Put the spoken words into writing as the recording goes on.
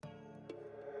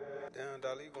Damn,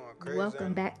 Dolly, you going crazy, Welcome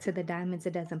ain't back to the Diamonds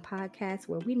a Dozen podcast,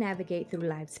 where we navigate through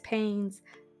life's pains,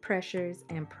 pressures,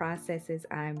 and processes.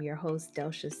 I'm your host,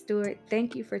 Delsha Stewart.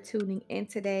 Thank you for tuning in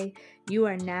today. You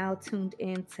are now tuned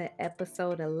in to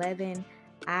episode 11.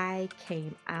 I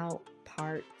Came Out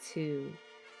Part 2.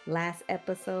 Last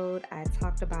episode, I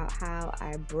talked about how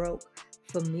I broke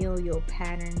familial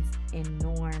patterns and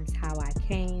norms, how I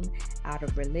came out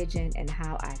of religion, and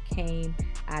how I came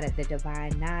out of the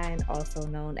Divine Nine, also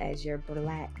known as your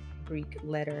Black Greek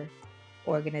letter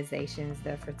organizations,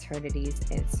 the fraternities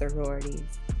and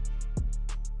sororities.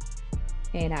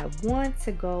 And I want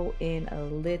to go in a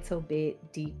little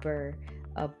bit deeper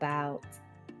about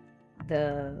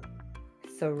the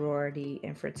sorority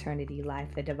and fraternity life,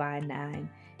 the Divine Nine,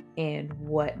 and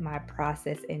what my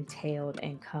process entailed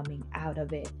in coming out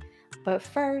of it. But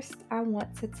first, I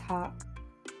want to talk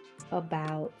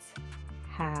about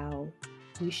how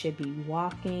we should be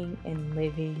walking and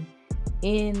living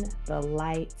in the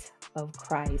light of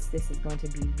Christ. This is going to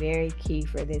be very key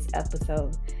for this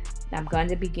episode. I'm going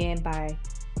to begin by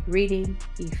reading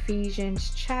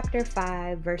Ephesians chapter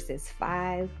 5, verses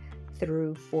 5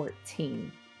 through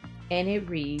 14. And it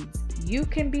reads, "You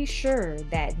can be sure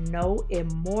that no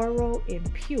immoral,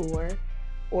 impure,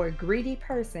 or greedy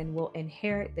person will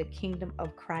inherit the kingdom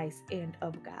of Christ and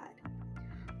of God.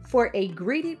 For a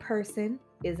greedy person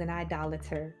is an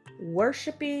idolater,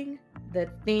 worshiping the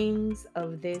things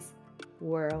of this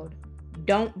world.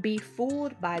 Don't be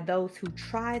fooled by those who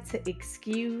try to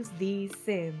excuse these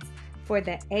sins, for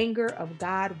the anger of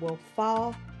God will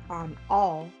fall on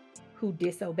all who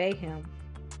disobey Him.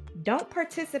 Don't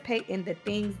participate in the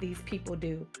things these people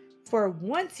do. For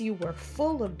once you were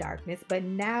full of darkness, but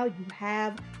now you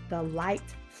have the light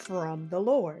from the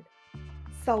Lord.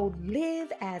 So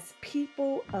live as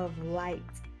people of light,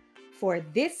 for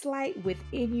this light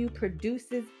within you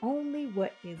produces only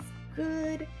what is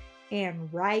good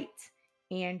and right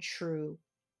and true."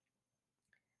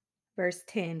 Verse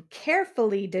 10,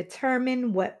 "Carefully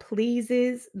determine what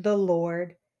pleases the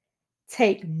Lord.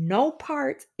 Take no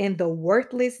part in the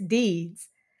worthless deeds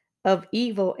of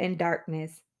evil and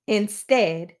darkness.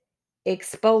 Instead,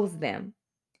 expose them.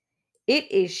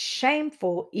 It is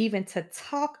shameful even to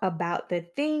talk about the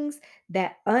things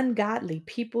that ungodly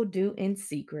people do in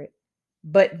secret,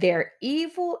 but their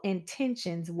evil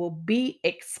intentions will be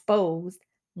exposed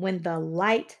when the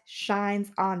light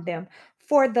shines on them,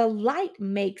 for the light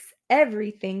makes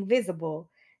everything visible.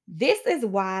 This is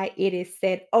why it is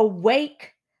said,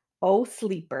 'Awake, O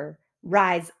sleeper,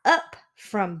 rise up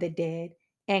from the dead,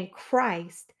 and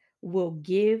Christ will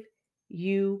give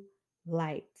you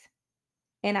light.'"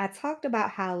 And I talked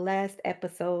about how last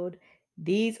episode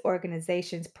these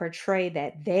organizations portray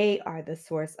that they are the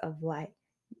source of light,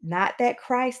 not that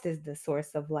Christ is the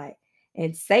source of light.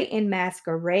 And Satan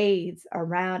masquerades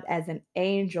around as an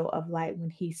angel of light when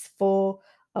he's full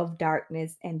of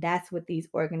darkness. And that's what these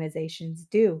organizations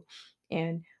do.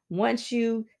 And once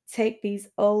you take these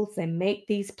oaths and make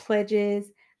these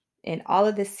pledges and all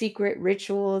of the secret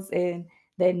rituals and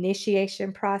the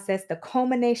initiation process, the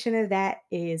culmination of that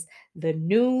is the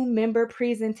new member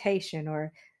presentation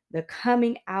or the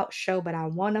coming out show. But I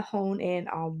want to hone in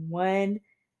on one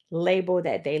label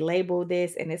that they label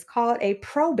this, and it's called a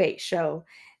probate show.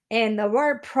 And the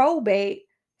word probate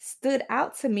stood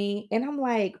out to me, and I'm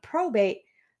like, probate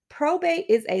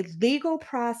is a legal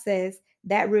process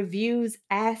that reviews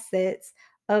assets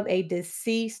of a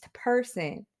deceased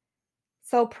person.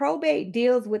 So probate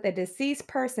deals with a deceased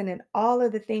person and all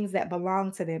of the things that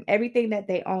belong to them, everything that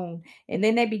they own. And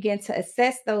then they begin to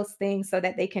assess those things so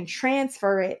that they can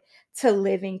transfer it to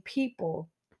living people.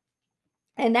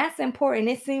 And that's important.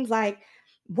 It seems like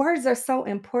words are so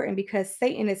important because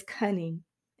Satan is cunning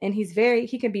and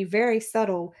he can be very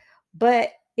subtle.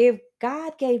 But if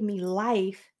God gave me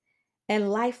life and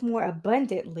life more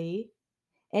abundantly,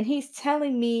 and he's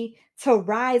telling me to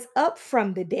rise up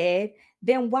from the dead,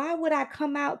 then why would I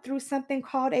come out through something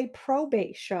called a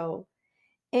probate show?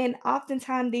 And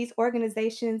oftentimes these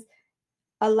organizations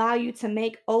allow you to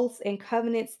make oaths and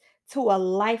covenants to a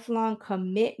lifelong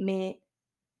commitment,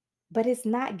 but it's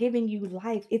not giving you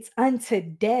life, it's unto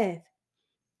death.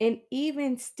 And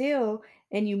even still,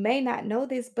 and you may not know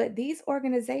this, but these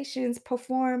organizations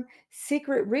perform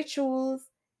secret rituals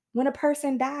when a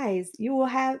person dies.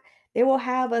 They will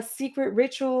have a secret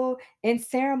ritual and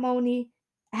ceremony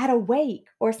at a wake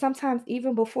or sometimes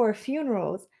even before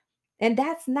funerals. And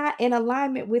that's not in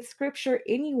alignment with scripture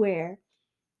anywhere.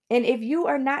 And if you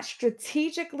are not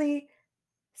strategically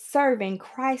serving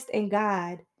Christ and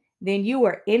God, then you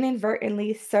are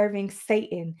inadvertently serving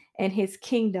Satan and his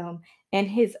kingdom. and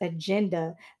his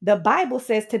agenda. The Bible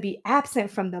says to be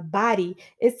absent from the body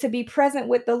is to be present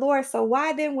with the Lord. So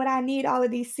why then would I need all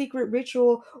of these secret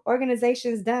ritual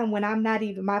organizations done when I'm not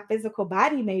even, my physical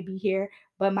body may be here,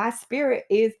 but my spirit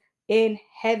is in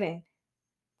heaven?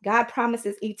 God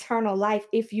promises eternal life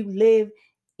if you live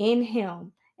in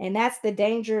him. And that's the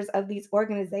dangers of these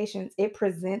organizations. It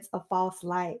presents a false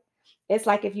light. It's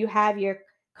like if you have your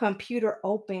computer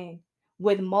open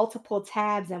with multiple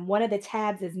tabs and one of the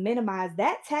tabs is minimized,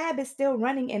 that tab is still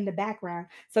running in the background.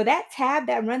 So that tab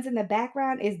that runs in the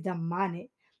background is demonic.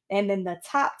 And then the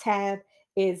top tab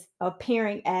is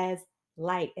appearing as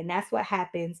light. And that's what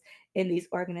happens in these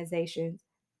organizations.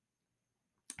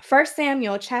 1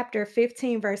 Samuel chapter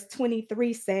 15, verse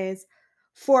 23 says,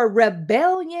 "For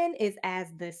rebellion is as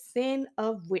the sin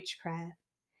of witchcraft,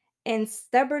 and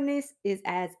stubbornness is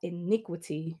as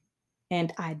iniquity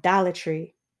and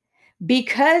idolatry.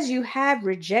 Because you have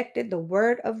rejected the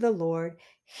word of the Lord,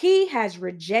 he has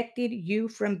rejected you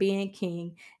from being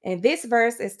king." And this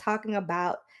verse is talking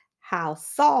about how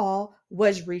Saul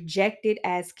was rejected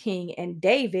as king and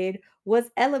David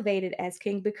was elevated as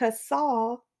king because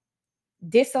Saul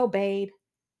disobeyed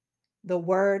the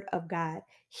word of God.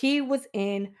 He was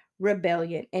in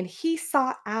rebellion and he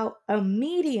sought out a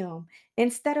medium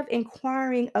instead of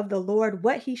inquiring of the Lord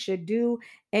what he should do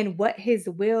and what his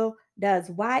will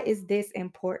does. Why is this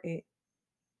important?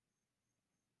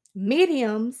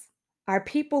 Mediums are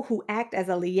people who act as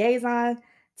a liaison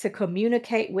to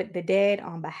communicate with the dead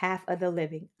on behalf of the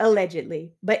living,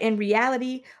 allegedly. But in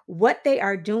reality, what they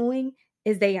are doing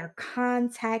is they are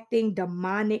contacting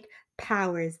demonic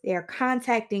powers. They are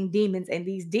contacting demons, and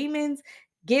these demons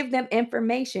give them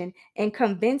information and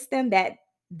convince them that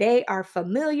they are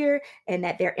familiar and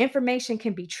that their information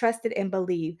can be trusted and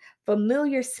believed.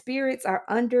 Familiar spirits are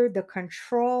under the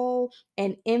control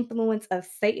and influence of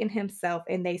Satan himself,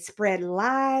 and they spread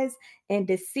lies and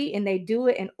deceit, and they do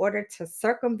it in order to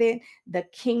circumvent the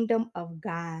kingdom of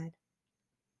God.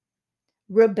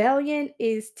 Rebellion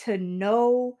is to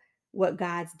know what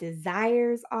God's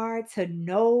desires are, to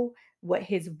know what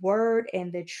his word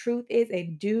and the truth is,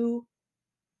 and do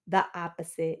the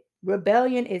opposite.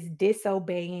 Rebellion is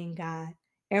disobeying God,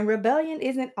 and rebellion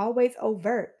isn't always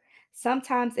overt.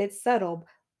 Sometimes it's subtle.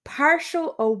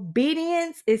 Partial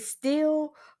obedience is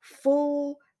still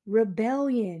full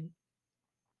rebellion.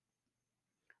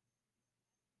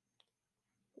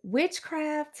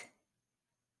 Witchcraft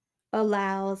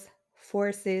allows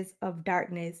forces of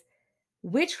darkness.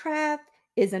 Witchcraft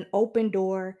is an open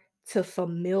door to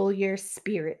familiar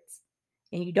spirits,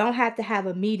 and you don't have to have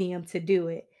a medium to do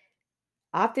it.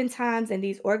 Oftentimes, in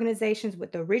these organizations,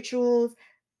 with the rituals,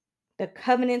 the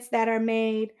covenants that are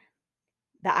made,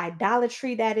 the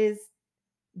idolatry that is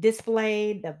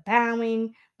displayed, the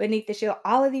bowing beneath the shield,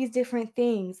 all of these different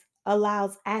things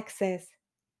allows access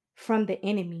from the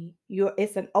enemy.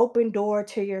 It's an open door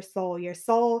to your soul. Your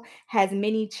soul has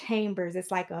many chambers.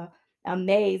 It's like a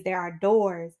maze. There are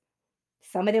doors.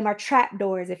 Some of them are trap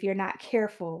doors if you're not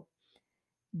careful.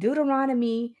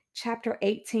 Deuteronomy chapter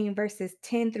 18, verses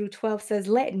 10 through 12 says,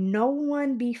 "Let no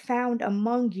one be found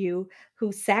among you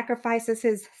who sacrifices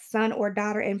his son or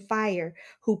daughter in fire,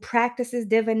 who practices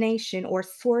divination or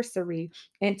sorcery,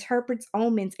 interprets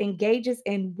omens, engages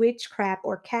in witchcraft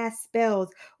or casts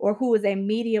spells, or who is a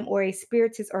medium or a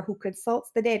spiritist, or who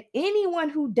consults the dead. Anyone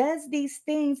who does these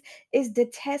things is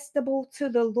detestable to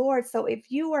the Lord." So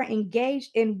if you are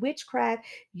engaged in witchcraft,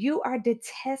 you are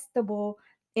detestable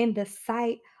in the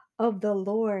sight of the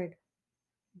Lord.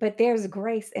 But there's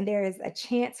grace and there is a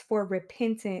chance for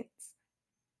repentance.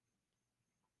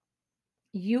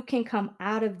 You can come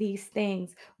out of these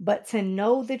things, but to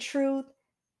know the truth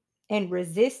and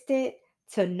resist it,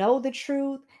 to know the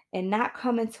truth and not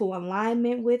come into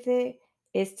alignment with it,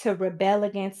 is to rebel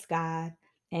against God.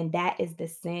 And that is the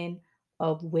sin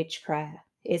of witchcraft.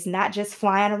 It's not just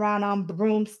flying around on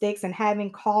broomsticks and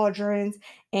having cauldrons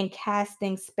and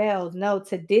casting spells. No,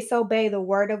 to disobey the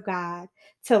word of God,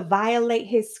 to violate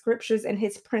his scriptures and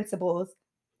his principles,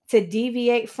 to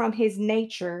deviate from his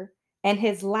nature and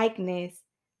his likeness,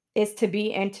 is to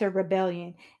be into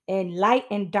rebellion. And light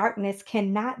and darkness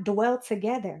cannot dwell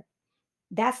together.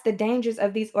 That's the dangers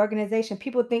of these organizations.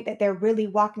 People think that they're really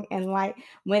walking in light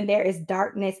when there is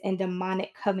darkness and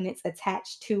demonic covenants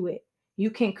attached to it. You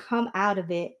can come out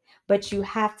of it, but you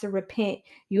have to repent.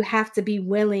 You have to be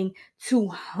willing to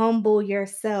humble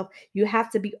yourself. You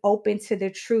have to be open to the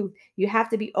truth. You have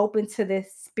to be open to the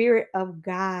Spirit of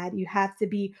God. You have to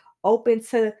be open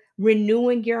to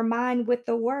renewing your mind with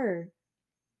the word.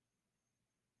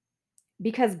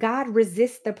 because God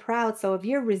resists the proud. So if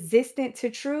you're resistant to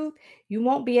truth, you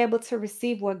won't be able to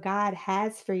receive what God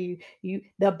has for you.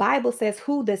 The Bible says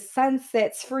who the Son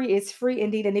sets free is free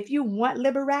indeed. And if you want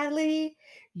liberality,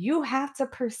 you have to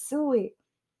pursue it.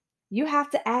 You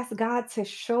have to ask God to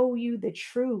show you the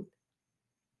truth.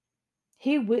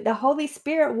 The Holy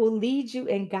Spirit will lead you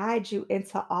and guide you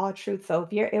into all truth. So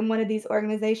if you're in one of these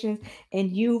organizations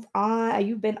and you've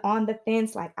been on the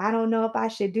fence, like, I don't know if I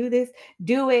should do this,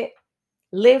 do it.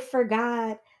 Live for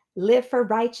God, live for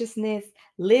righteousness,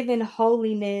 live in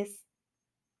holiness,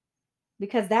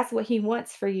 because that's what He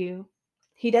wants for you.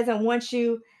 He doesn't want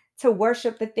you to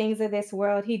worship the things of this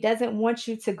world. He doesn't want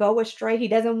you to go astray. He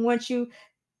doesn't want you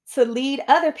to lead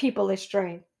other people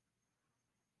astray.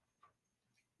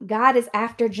 God is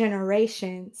after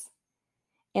generations.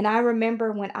 And I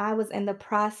remember when I was in the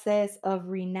process of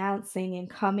renouncing and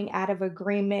coming out of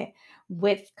agreement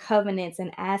with covenants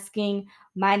and asking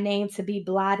my name to be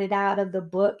blotted out of the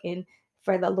book, and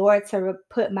for the Lord to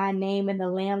put my name in the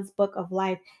Lamb's book of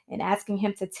life, and asking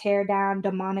Him to tear down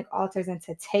demonic altars and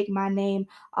to take my name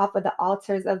off of the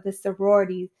altars of the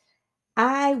sororities,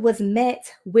 I was met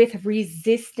with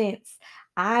resistance.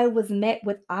 I was met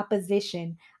with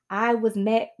opposition. I was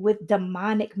met with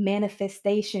demonic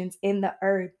manifestations in the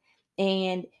earth.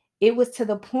 And it was to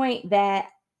the point that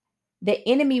the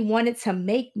enemy wanted to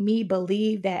make me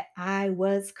believe that I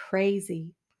was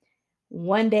crazy.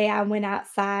 One day I went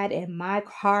outside and my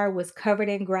car was covered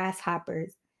in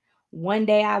grasshoppers. One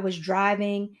day I was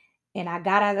driving and I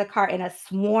got out of the car and a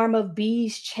swarm of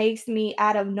bees chased me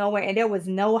out of nowhere, and there was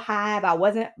no hive. I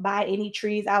wasn't by any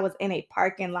trees. I was in a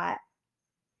parking lot.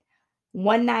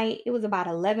 One night, it was about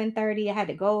 11:30. I had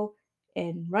to go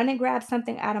and run and grab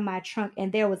something out of my trunk,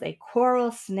 and there was a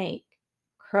coral snake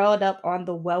curled up on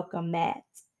the welcome mat.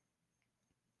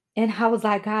 And I was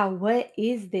like, God, what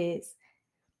is this?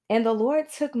 And the Lord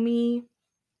took me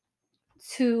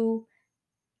to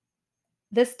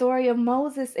the story of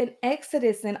Moses in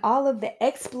Exodus and all of the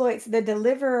exploits the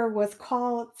deliverer was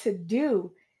called to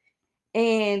do.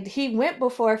 And he went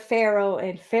before Pharaoh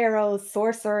and Pharaoh's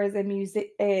sorcerers and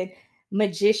music and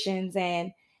magicians,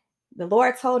 and the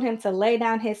Lord told him to lay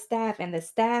down his staff, and the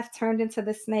staff turned into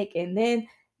the snake. And then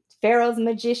Pharaoh's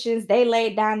magicians, they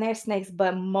laid down their snakes,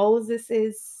 but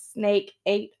Moses's snake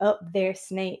ate up their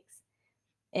snakes.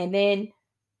 And then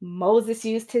Moses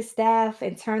used his staff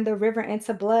and turned the river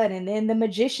into blood. And then the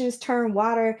magicians turned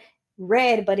water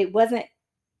red, but it wasn't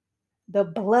the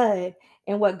blood.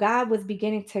 And what God was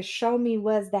beginning to show me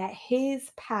was that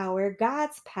His power,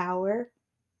 God's power,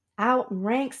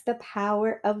 outranks the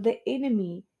power of the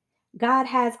enemy. God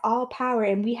has all power,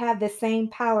 and we have the same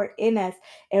power in us.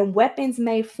 And weapons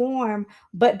may form,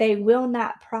 but they will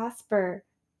not prosper.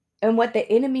 And what the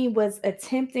enemy was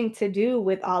attempting to do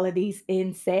with all of these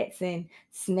insects and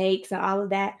snakes and all of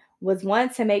that was, one,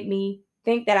 to make me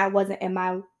think that I wasn't in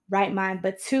my right mind,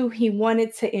 but two, he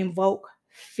wanted to invoke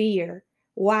fear.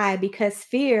 Why? Because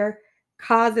fear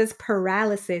causes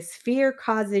paralysis. Fear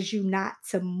causes you not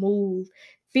to move.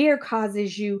 Fear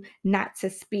causes you not to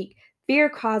speak. Fear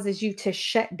causes you to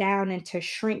shut down and to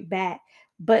shrink back.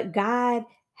 But God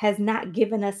has not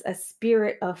given us a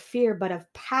spirit of fear, but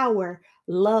of power,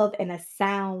 love, and a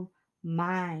sound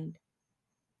mind.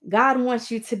 God wants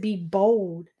you to be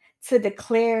bold, to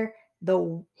declare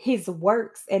His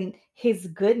works and His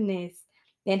goodness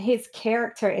and His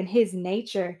character and His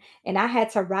nature. And I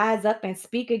had to rise up and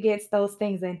speak against those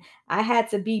things. And I had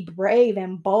to be brave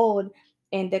and bold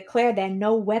and declare that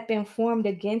no weapon formed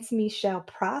against me shall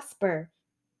prosper,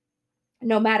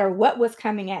 no matter what was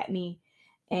coming at me.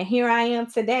 And here I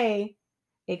am today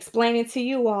explaining to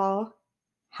you all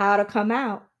how to come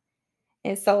out.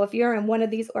 And so if you're in one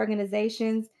of these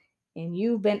organizations and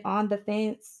you've been on the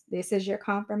fence, this is your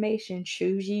confirmation.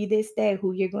 Choose ye this day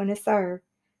who you're going to serve.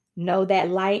 Know that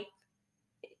light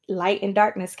and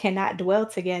darkness cannot dwell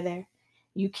together.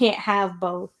 You can't have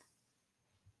both.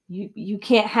 You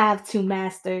can't have two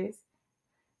masters.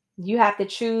 You have to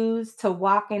choose to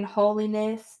walk in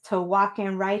holiness, to walk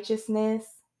in righteousness,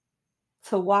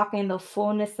 to walk in the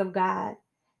fullness of God,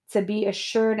 to be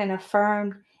assured and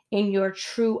affirmed in your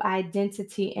true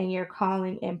identity and your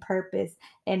calling and purpose,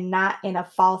 and not in a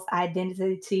false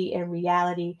identity and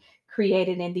reality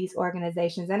created in these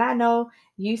organizations. And I know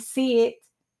you see it.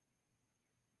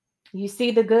 You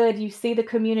see the good, you see the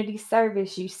community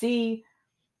service, you see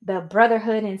the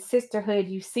brotherhood and sisterhood.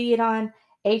 You see it on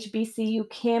HBCU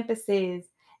campuses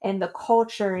and the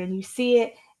culture, and you see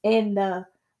it in the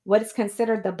what is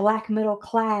considered the Black middle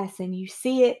class, and you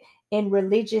see it in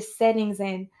religious settings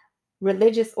and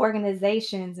religious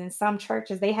organizations. In some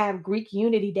churches, they have Greek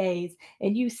unity days,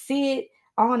 and you see it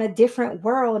on a different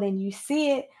world and you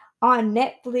see it on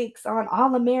Netflix, on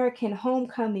All American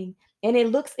Homecoming, and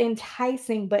it looks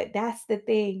enticing, but that's the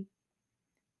thing.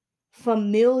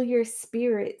 Familiar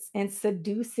spirits and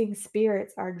seducing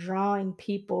spirits are drawing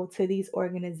people to these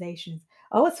organizations.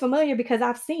 Oh, it's familiar because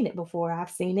I've seen it before.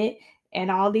 I've seen it in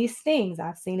all these things.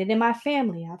 I've seen it in my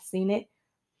family. I've seen it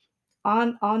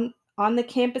on the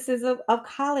campuses of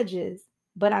colleges.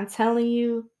 But I'm telling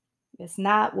you, it's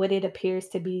not what it appears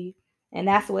to be. And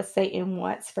that's what Satan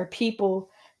wants, for people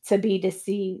to be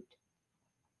deceived.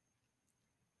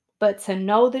 But to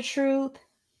know the truth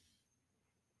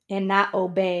and not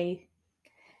obey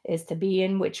is to be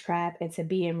in witchcraft and to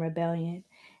be in rebellion.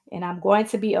 And I'm going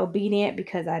to be obedient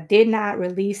because I did not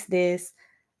release this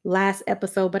last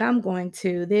episode, but I'm going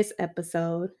to this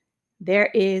episode. There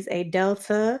is a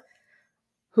Delta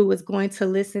who is going to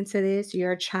listen to this.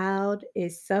 Your child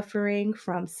is suffering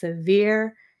from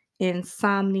severe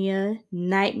insomnia,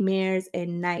 nightmares,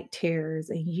 and night terrors,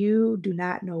 and you do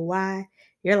not know why.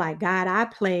 You're like, God, I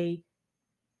play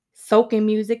soaking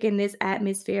music in this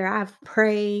atmosphere. I've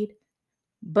prayed,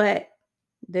 but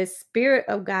the Spirit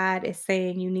of God is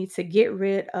saying you need to get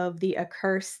rid of the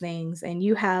accursed things, and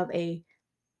you have a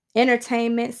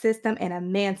entertainment system and a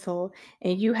mantle,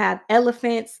 and you have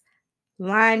elephants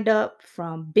lined up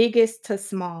from biggest to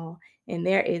small, and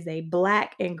there is a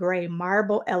black and gray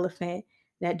marble elephant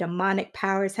that demonic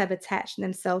powers have attached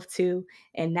themselves to,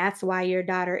 and that's why your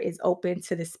daughter is open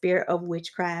to the spirit of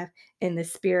witchcraft and the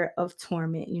spirit of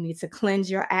torment. You need to cleanse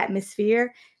your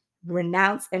atmosphere,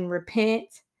 renounce and repent,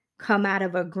 come out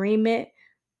of agreement,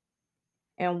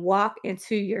 and walk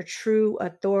into your true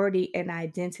authority and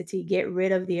identity. Get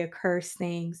rid of the accursed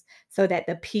things so that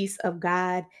the peace of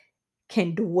God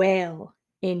can dwell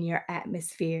in your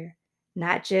atmosphere,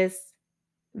 not just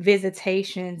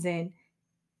visitations and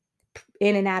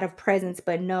in and out of presence,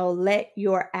 but no, let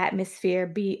your atmosphere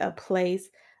be a place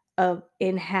of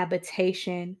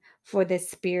inhabitation for the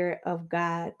Spirit of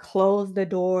God. Close the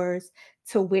doors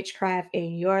to witchcraft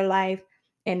in your life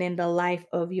and in the life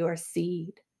of your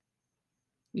seed.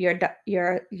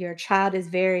 Your child is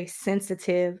very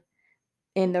sensitive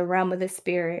in the realm of the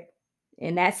spirit,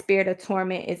 and that spirit of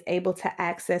torment is able to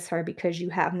access her because you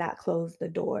have not closed the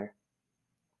door.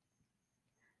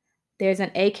 There's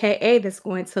an AKA that's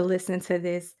going to listen to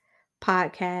this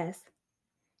podcast,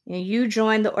 and you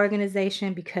joined the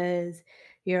organization because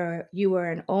you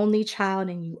were an only child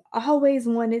and you always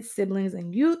wanted siblings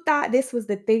and you thought this was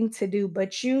the thing to do,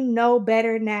 but you know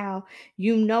better now.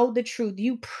 You know the truth.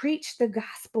 You preach the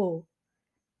gospel.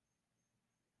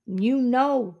 You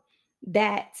know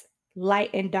that light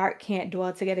and dark can't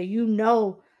dwell together. You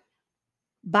know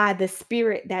by the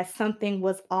spirit that something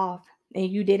was off and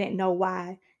you didn't know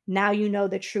why. Now you know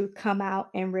the truth. Come out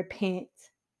and repent.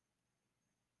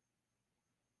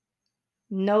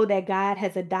 Know that God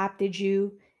has adopted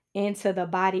you into the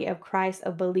body of Christ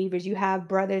of believers. You have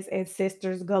brothers and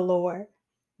sisters galore.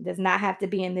 Does not have to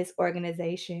be in this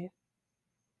organization.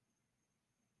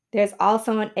 There's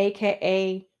also an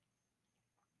AKA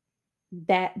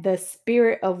that the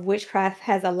spirit of witchcraft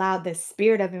has allowed the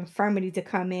spirit of infirmity to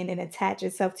come in and attach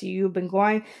itself to you. You've been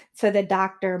going to the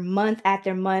doctor month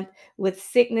after month with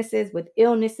sicknesses, with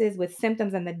illnesses, with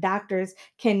symptoms, and the doctors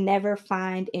can never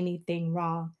find anything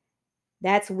wrong.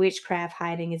 That's witchcraft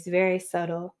hiding. It's very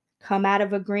subtle. Come out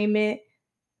of agreement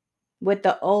with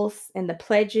the oaths and the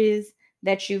pledges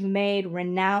that you've made.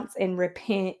 Renounce and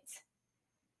repent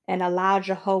and allow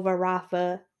Jehovah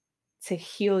Rapha to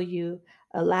heal you.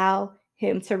 Allow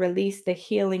him to release the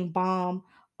healing balm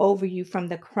over you from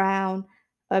the crown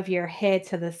of your head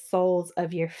to the soles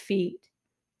of your feet.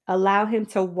 Allow him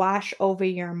to wash over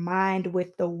your mind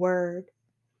with the word.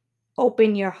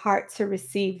 Open your heart to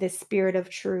receive the spirit of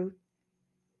truth.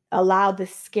 Allow the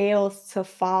scales to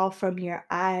fall from your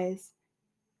eyes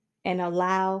and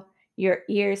allow your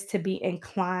ears to be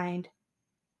inclined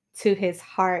to his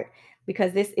heart,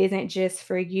 because this isn't just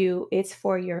for you, it's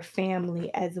for your family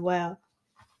as well.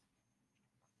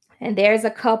 And there's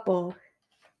a couple,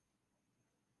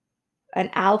 an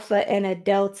alpha and a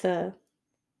delta.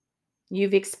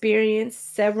 You've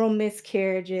experienced several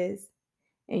miscarriages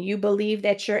and you believe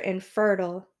that you're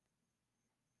infertile.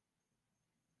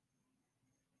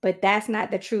 But that's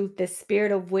not the truth. The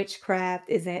spirit of witchcraft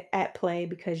is at play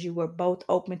because you were both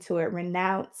open to it.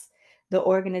 Renounce the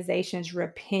organizations,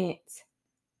 repent.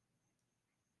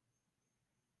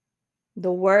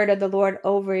 The word of the Lord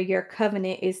over your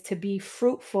covenant is to be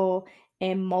fruitful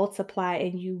and multiply,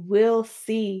 and you will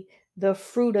see the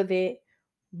fruit of it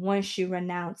once you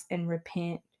renounce and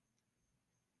repent.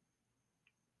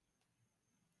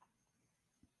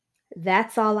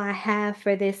 That's all I have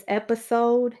for this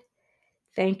episode.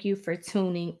 Thank you for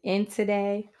tuning in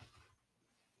today.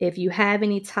 If you have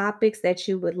any topics that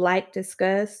you would like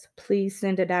discussed, please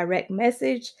send a direct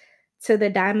message to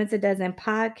the Diamonds a Dozen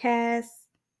podcast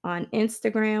on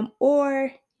Instagram,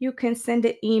 or you can send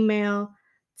an email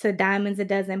to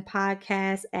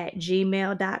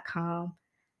diamondsadozenpodcast@gmail.com.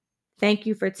 Thank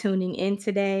you for tuning in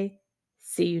today.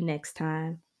 See you next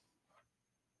time.